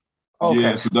one. Okay.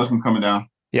 Yeah, so Dustin's coming down.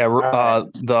 Yeah,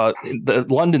 the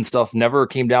London stuff never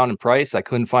came down in price. I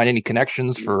couldn't find any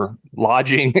connections for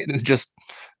lodging. It just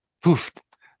poofed.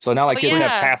 So now my kids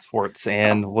have passports,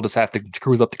 and we'll just have to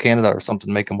cruise up to Canada or something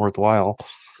to make them worthwhile.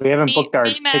 We haven't booked our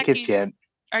tickets yet.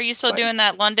 Are you still doing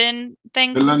that London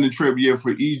thing? The London trip, yeah,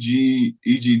 for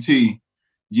EGT.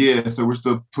 Yeah, so we're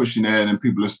still pushing that, and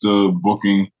people are still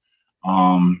booking.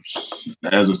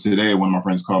 As of today, one of my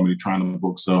friends called me trying to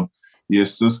book. So, yeah,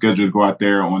 still scheduled to go out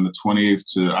there on the 28th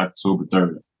to October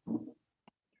 3rd.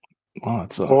 Wow,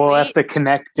 we'll have to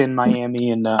connect in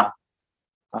Miami and.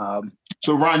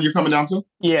 So, Ron, you're coming down too?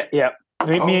 Yeah.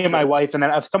 Me and my wife, and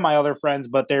then I have some of my other friends,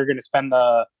 but they're going to spend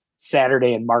the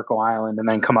Saturday in Marco Island and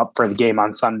then come up for the game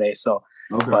on Sunday. So,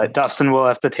 but Dustin will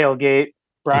have to tailgate.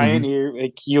 Brian,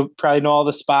 you probably know all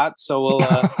the spots, so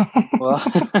we'll.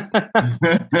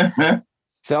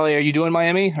 Sally, are you doing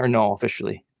Miami or no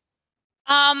officially?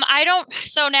 I don't.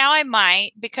 So now I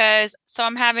might, because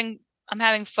I'm having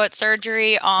foot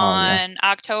surgery on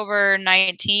October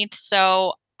 19th.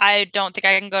 So I don't think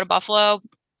I can go to Buffalo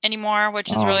anymore,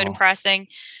 which is really depressing.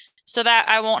 So that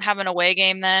I won't have an away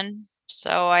game then.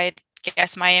 So I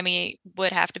guess Miami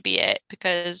would have to be it,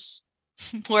 because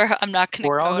I'm not going to.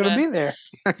 We're all going to be there.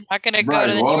 I'm not going to go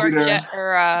to the New York Jet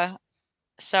or.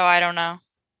 So I don't know.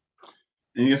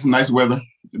 And you get some nice weather.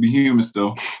 It'll be humid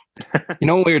still. You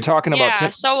know, we were talking about. Yeah,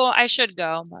 so I should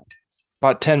go. But.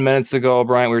 About 10 minutes ago,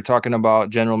 Brian, we were talking about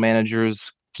general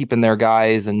managers keeping their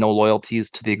guys and no loyalties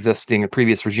to the existing or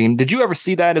previous regime. Did you ever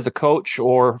see that as a coach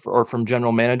or from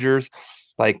general managers?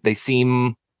 Like they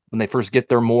seem, when they first get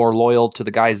there, more loyal to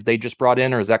the guys they just brought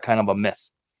in, or is that kind of a myth?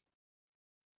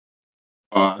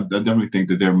 I definitely think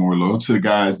that they're more loyal to the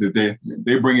guys that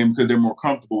they bring in because they're more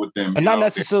comfortable with them. And not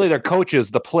necessarily their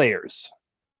coaches, the players.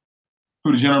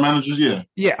 Who, the general managers? Yeah.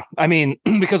 Yeah. I mean,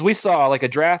 because we saw like a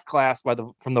draft class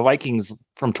from the Vikings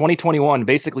from 2021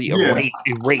 basically erased.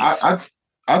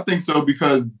 I think so,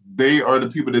 because they are the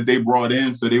people that they brought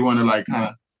in. So they want to like kind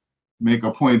of make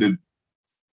a point that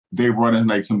they brought in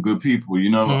like some good people, you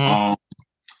know? Mm-hmm.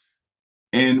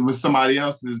 And with somebody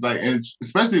else, is like, and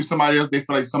especially if somebody else, they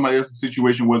feel like somebody else's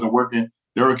situation wasn't working,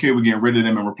 they're okay with getting rid of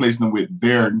them and replacing them with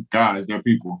their guys, their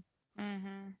people.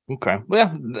 Mm-hmm. Okay.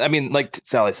 Well, I mean, like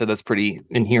Sally said, that's pretty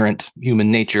inherent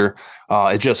human nature.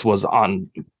 It just was on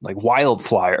like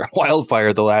wildfire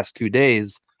the last 2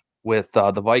 days with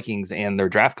the Vikings, and their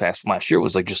draft class from last year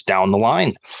was like just down the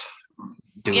line.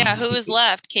 Yeah, who is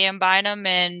left? Cam Bynum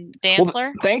and Dantzler?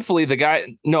 Well, thankfully, the guys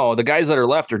that are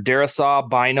left are Darisaw,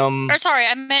 Bynum. Or sorry,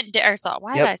 I meant Darisaw.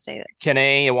 Why did I say that?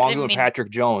 Kene, Iwangu, and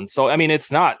Patrick Jones. So I mean,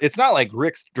 it's not like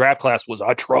Rick's draft class was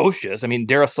atrocious. I mean,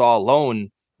 Darisaw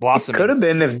alone blossomed. Could have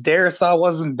been if Darisaw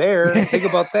wasn't there. Think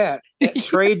about that.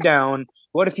 Trade down.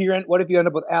 What if you end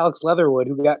up with Alex Leatherwood,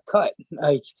 who got cut?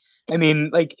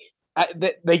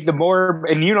 The more,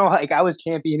 and like I was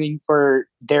championing for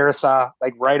Darisaw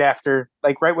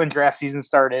right when draft season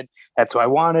started. That's who I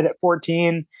wanted at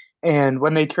 14. And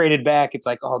when they traded back, it's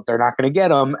like, oh, they're not going to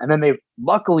get him. And then they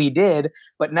luckily did.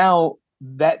 But now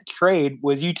that trade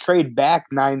was, you trade back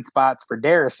 9 spots for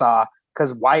Darisaw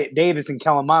because Wyatt Davis and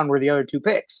Kellen Mond were the other 2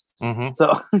 picks. Mm-hmm.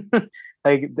 So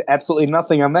like absolutely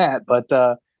nothing on that. But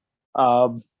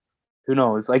Who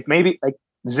knows? Like maybe like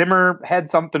Zimmer had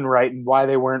something right and why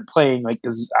they weren't playing. Like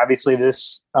because obviously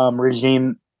this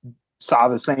regime saw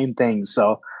the same thing.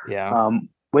 So Yeah.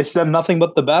 Wish them nothing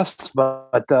but the best.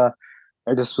 But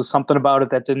there just was something about it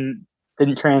that didn't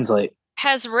translate.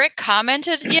 Has Rick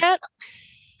commented yet?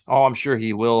 Oh, I'm sure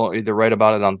he will either write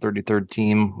about it on 33rd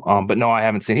Team. But no, I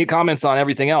haven't seen. He comments on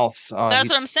everything else. That's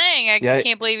what I'm saying. I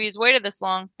can't believe he's waited this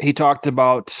long. He talked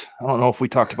about, I don't know if we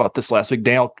talked about this last week.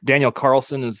 Daniel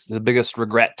Carlson is the biggest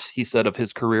regret, he said, of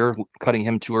his career, cutting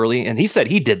him too early. And he said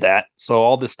he did that. So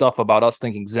all this stuff about us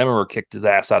thinking Zimmer kicked his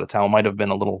ass out of town might have been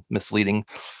a little misleading,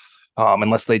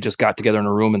 unless they just got together in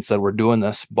a room and said, we're doing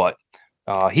this. But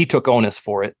he took onus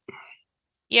for it.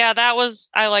 Yeah,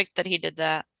 I liked that he did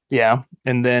that. Yeah.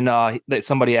 And then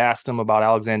somebody asked him about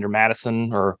Alexander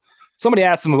Madison, or somebody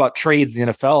asked him about trades in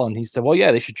the NFL. And he said, well,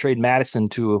 yeah, they should trade Madison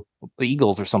to the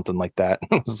Eagles or something like that.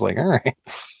 I was like, all right.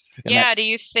 And do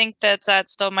you think that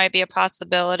still might be a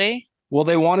possibility? Well,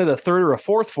 they wanted a third or a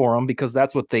fourth for him because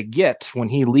that's what they get when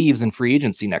he leaves in free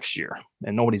agency next year.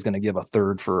 And nobody's going to give a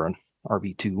third for an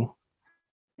RB2.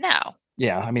 No.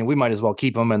 Yeah. I mean, we might as well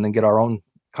keep him and then get our own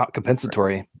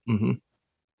compensatory. Mm-hmm.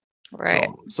 Right.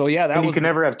 So yeah, you can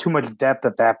never have too much depth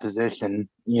at that position.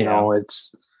 You know,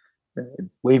 it's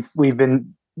we've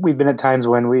been at times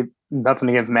when we nothing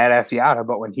against Matt Asiata,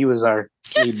 but when he was our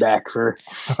lead back for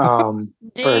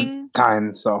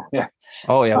times. So yeah.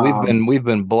 Oh yeah, we've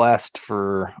been blessed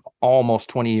for almost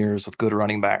 20 years with good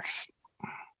running backs.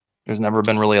 There's never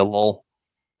been really a lull.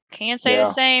 Can't say the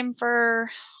same for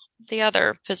the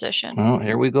other position. Oh,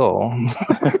 here we go.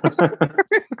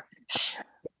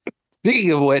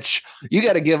 Speaking of which, you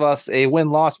got to give us a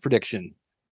win-loss prediction.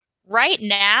 Right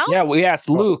now? Yeah, we asked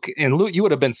Luke, and Luke, you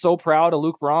would have been so proud of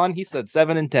Luke Braun. He said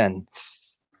 7-10.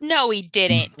 No, he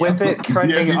didn't. With it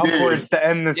trending upwards to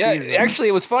end the season. Actually,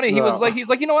 it was funny. He's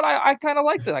like, you know what? I kind of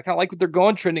like that. I kind of like what they're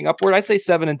going, trending upward. I'd say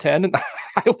 7-10, and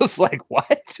I was like,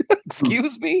 what?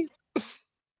 Excuse me.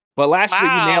 But last year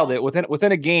you nailed it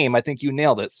within a game. I think you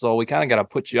nailed it. So we kind of got to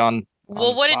put you on.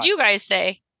 Well, what did you guys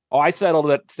say? Oh, I settled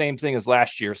that same thing as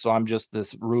last year, so I'm just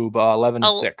this Rube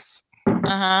 11-6.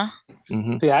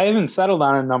 Mm-hmm. See, I haven't settled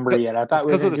on a number yet. I thought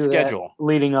we were going to do schedule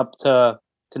leading up to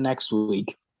next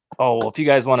week. Oh, well, if you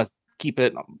guys want to keep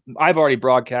it, I've already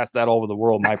broadcast that all over the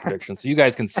world, my prediction, so you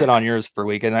guys can sit on yours for a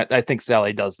week. And I think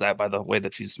Sally does that by the way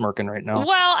that she's smirking right now.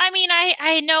 Well, I mean,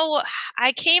 I know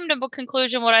I came to a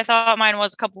conclusion what I thought mine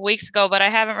was a couple weeks ago, but I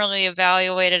haven't really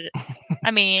evaluated it. I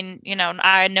mean, you know,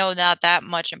 I know not that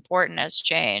much important has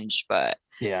changed, but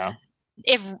yeah,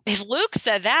 if Luke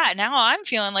said that, now I'm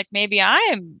feeling like maybe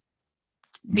I'm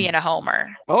being a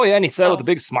homer. Oh yeah, and he said with a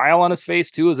big smile on his face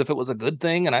too, as if it was a good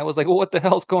thing. And I was like, well, what the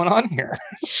hell's going on here?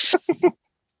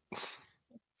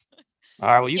 All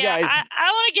right, well, you guys.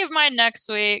 I want to give mine next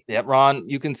week. Yeah, Ron,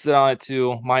 you can sit on it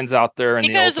too. Mine's out there in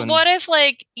because the open. What if,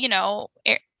 like, you know,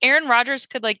 Aaron Rodgers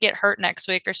could like get hurt next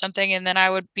week or something, and then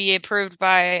I would be approved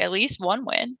by at least one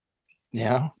win.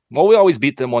 Yeah. Well, we always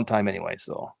beat them one time anyway,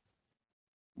 so.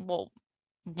 Well,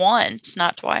 once,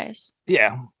 not twice.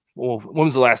 Yeah. Well, when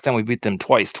was the last time we beat them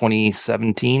twice?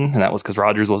 2017, and that was because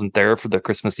Rodgers wasn't there for the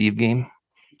Christmas Eve game.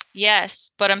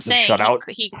 Yes, but I'm saying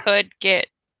he could get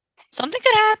something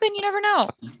could happen. You never know.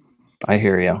 I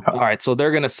hear you. All right, so they're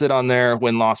going to sit on their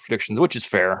win-loss predictions, which is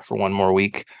fair for one more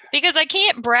week. Because I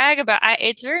can't brag about.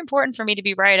 It's very important for me to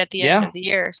be right at the end of the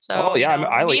year. So,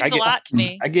 it means a lot to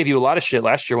me. I gave you a lot of shit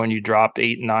last year when you dropped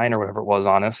 8 and 9 or whatever it was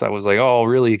on us. I was like, oh,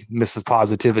 really, Mrs.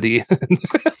 Positivity.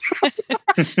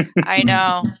 I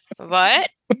know. What?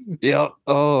 Yeah.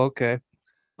 Oh, okay.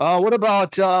 What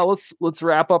about let's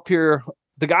wrap up here.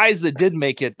 The guys that did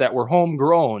make it that were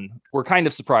homegrown were kind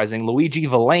of surprising. Luigi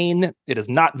Villain, it is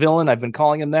not Villain. I've been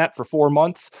calling him that for 4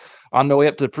 months. On the way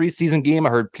up to the preseason game, I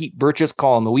heard Pete Burchess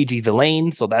call him Luigi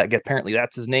Villain, so that apparently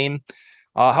that's his name.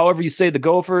 However you say the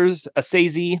Gophers,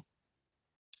 Asazi,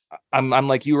 I'm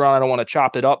like you, Ron. I don't want to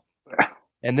chop it up.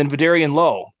 And then Vidarian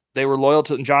Lowe, they were loyal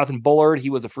to Jonathan Bullard.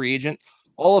 He was a free agent.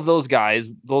 All of those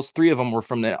guys, those 3 of them were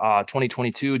from the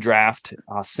 2022 draft.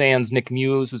 Sans Nick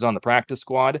Muse, who's on the practice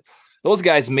squad. Those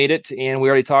guys made it, and we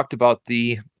already talked about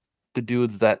the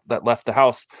dudes that left the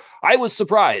house. I was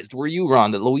surprised. Were you,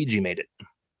 Ron, that Luigi made it?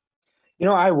 You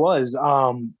know, I was,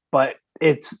 but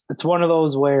it's one of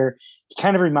those where he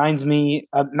kind of reminds me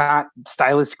of not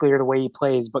stylistically or the way he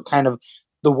plays, but kind of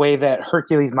the way that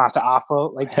Hercules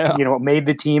Mataafa, made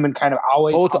the team and kind of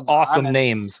always both awesome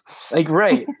names. Like,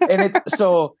 right. And it's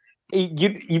so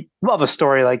you love a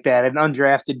story like that. An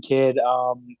undrafted kid,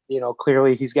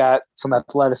 clearly he's got some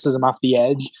athleticism off the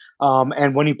edge.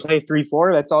 And when you play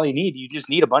 3-4, that's all you need. You just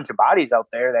need a bunch of bodies out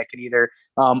there that can either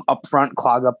up front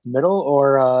clog up the middle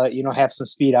or have some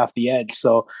speed off the edge.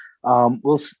 So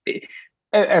we'll see.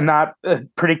 I'm not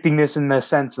predicting this in the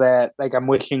sense that like I'm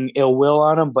wishing ill will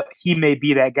on him, but he may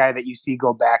be that guy that you see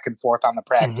go back and forth on the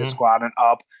practice squad and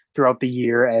up throughout the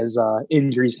year as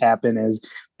injuries happen, as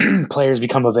players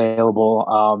become available.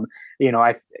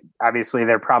 Obviously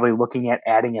they're probably looking at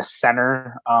adding a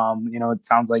center. It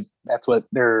sounds like that's what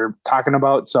they're talking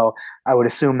about. So I would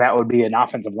assume that would be an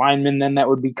offensive lineman then that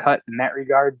would be cut in that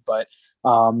regard. But,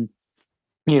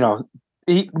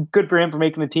 good for him for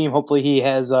making the team. Hopefully he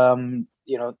has,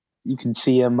 you can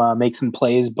see him make some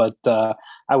plays, but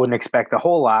I wouldn't expect a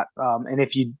whole lot. And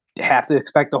if you have to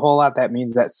expect a whole lot, that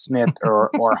means that Smith or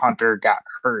Hunter got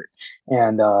hurt.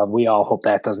 And we all hope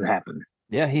that doesn't happen.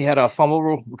 Yeah, he had a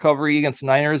fumble recovery against the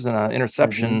Niners and an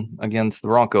interception against the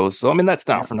Broncos. So, I mean, that's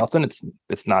not for nothing.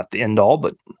 It's not the end all,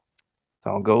 but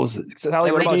how it goes.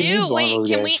 Sally, what about you? Wait,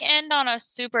 can we end on a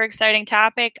super exciting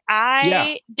topic?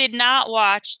 I did not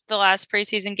watch the last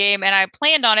preseason game, and I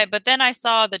planned on it, but then I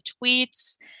saw the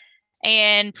tweets,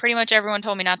 and pretty much everyone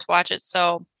told me not to watch it.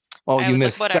 So, you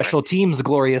missed special teams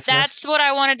gloriousness. That's what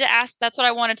I wanted to ask. That's what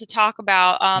I wanted to talk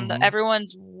about.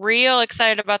 Everyone's real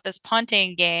excited about this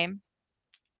punting game.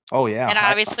 Oh, yeah. And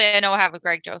obviously I know I have a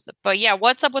Greg Joseph, but yeah,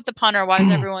 what's up with the punter? Why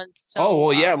is everyone so... Oh,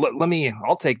 well, yeah,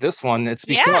 I'll take this one. It's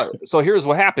because, so here's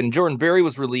what happened. Jordan Berry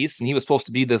was released and he was supposed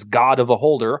to be this god of a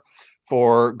holder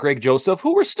for Greg Joseph,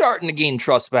 who were starting to gain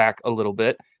trust back a little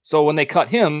bit. So when they cut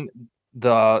him,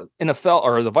 the NFL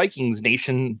or the Vikings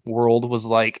nation world was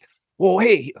like, well,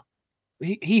 hey,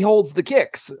 he holds the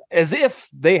kicks, as if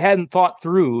they hadn't thought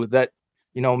through that,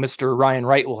 Mr. Ryan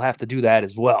Wright will have to do that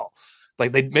as well.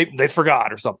 Like they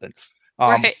forgot or something.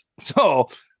 Right. So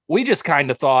we just kind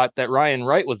of thought that Ryan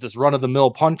Wright was this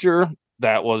run-of-the-mill puncher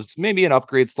that was maybe an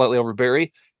upgrade slightly over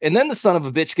Berry. And then the son of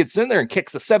a bitch gets in there and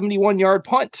kicks a 71-yard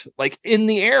punt, like in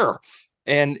the air.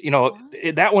 And,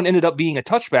 that one ended up being a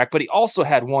touchback, but he also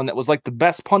had one that was like the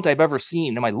best punt I've ever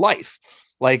seen in my life.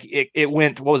 Like it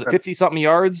went, 50-something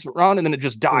yards, Ron, and then it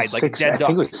just died. I think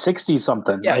it was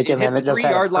 60-something. Yeah, and then it just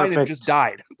had 3-yard line and just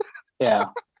died. Yeah.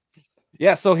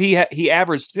 Yeah, so he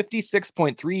averaged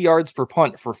 56.3 yards per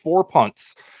punt for 4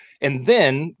 punts. And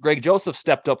then Greg Joseph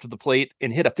stepped up to the plate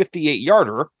and hit a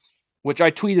 58-yarder, which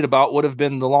I tweeted about would have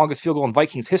been the longest field goal in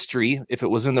Vikings history if it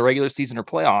was in the regular season or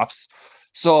playoffs.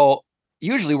 So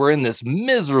usually we're in this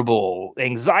miserable,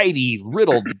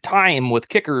 anxiety-riddled time with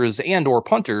kickers and or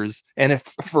punters. And if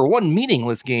for one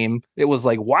meaningless game, it was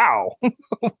like, wow,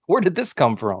 where did this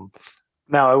come from?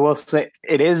 Now, I will say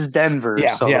it is Denver.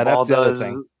 Yeah, so yeah, the ball that's the other does,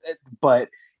 thing. But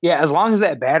yeah, as long as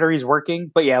that battery's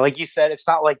working. But yeah, like you said, it's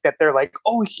not like that they're like,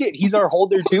 oh shit, he's our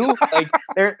holder too. Like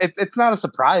it's not a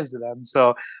surprise to them.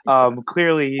 So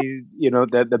clearly,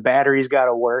 the battery's got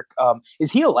to work.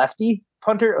 Is he a lefty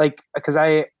punter? Like, because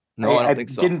I don't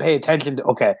think so. Didn't pay attention to.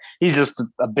 Okay, he's just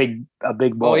a big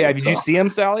boy. Oh yeah, did you see him,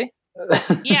 Sally?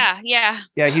 Yeah.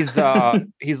 Yeah, he's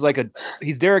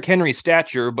Derrick Henry's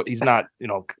stature, but he's not,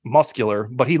 muscular,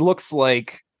 but he looks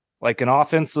like an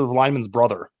offensive lineman's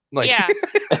brother. Like, yeah.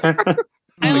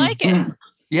 I like it.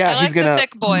 Yeah, I like the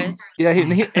thick boys. Yeah,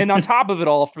 and on top of it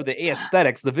all, for the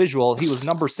aesthetics, the visual, he was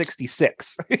number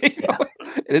 66.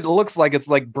 It looks like it's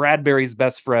like Bradbury's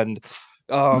best friend.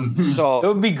 So it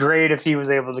would be great if he was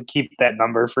able to keep that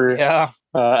number for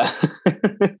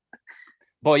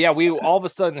But yeah, we all of a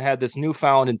sudden had this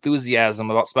newfound enthusiasm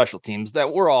about special teams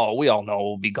that we all know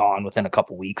will be gone within a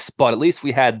couple weeks, but at least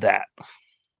we had that.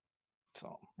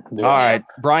 So, all right,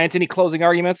 Bryant, any closing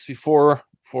arguments before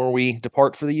we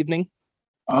depart for the evening?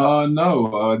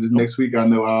 No. Just next week, I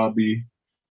know I'll be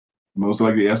most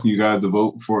likely asking you guys to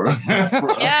vote for.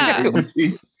 Yeah.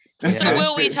 So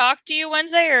will we talk to you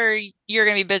Wednesday, or you're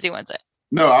gonna be busy Wednesday?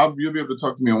 No, you'll be able to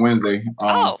talk to me on Wednesday.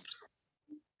 I'll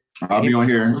be on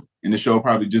here. And the show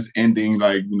probably just ending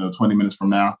 20 minutes from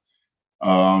now,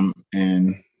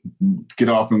 and get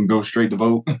off and go straight to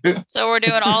vote. So we're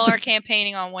doing all our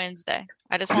campaigning on Wednesday.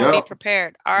 I just want to be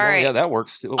prepared. All right. Yeah, that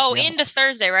works too. Oh, into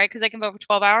Thursday, right? Because they can vote for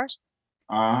 12 hours?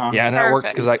 Uh-huh. Yeah, and that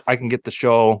works because I can get the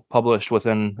show published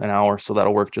within an hour, so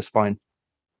that'll work just fine.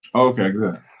 Okay,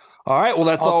 good. All right, well,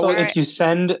 that's also, all. If you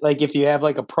send, if you have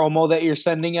a promo that you're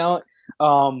sending out,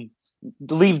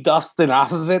 leave Dustin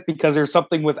off of it, because there's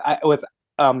something with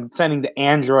sending to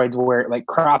Androids where it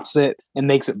crops it and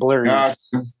makes it blurry.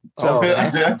 So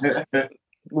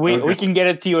we can get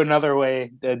it to you another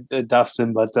way,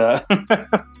 Dustin. But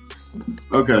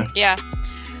okay. Yeah.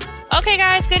 Okay,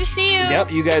 guys. Good to see you.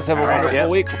 Yep. You guys have a wonderful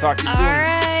week. We'll talk to you All soon.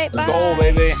 right. Bye. Let's go,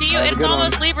 baby. See you. Have a It's good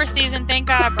almost one. Libra season. Thank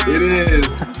God, Brian. It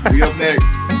is. We up next.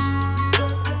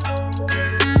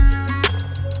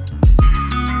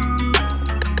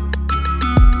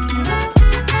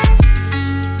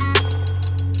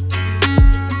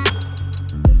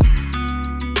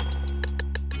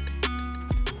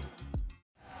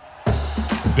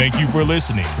 Thank you for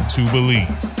listening to Believe.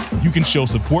 You can show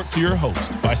support to your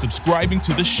host by subscribing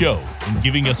to the show and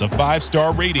giving us a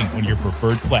 5-star rating on your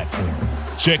preferred platform.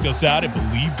 Check us out at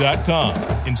Believe.com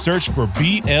and search for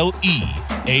BLEAV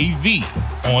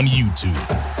on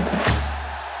YouTube.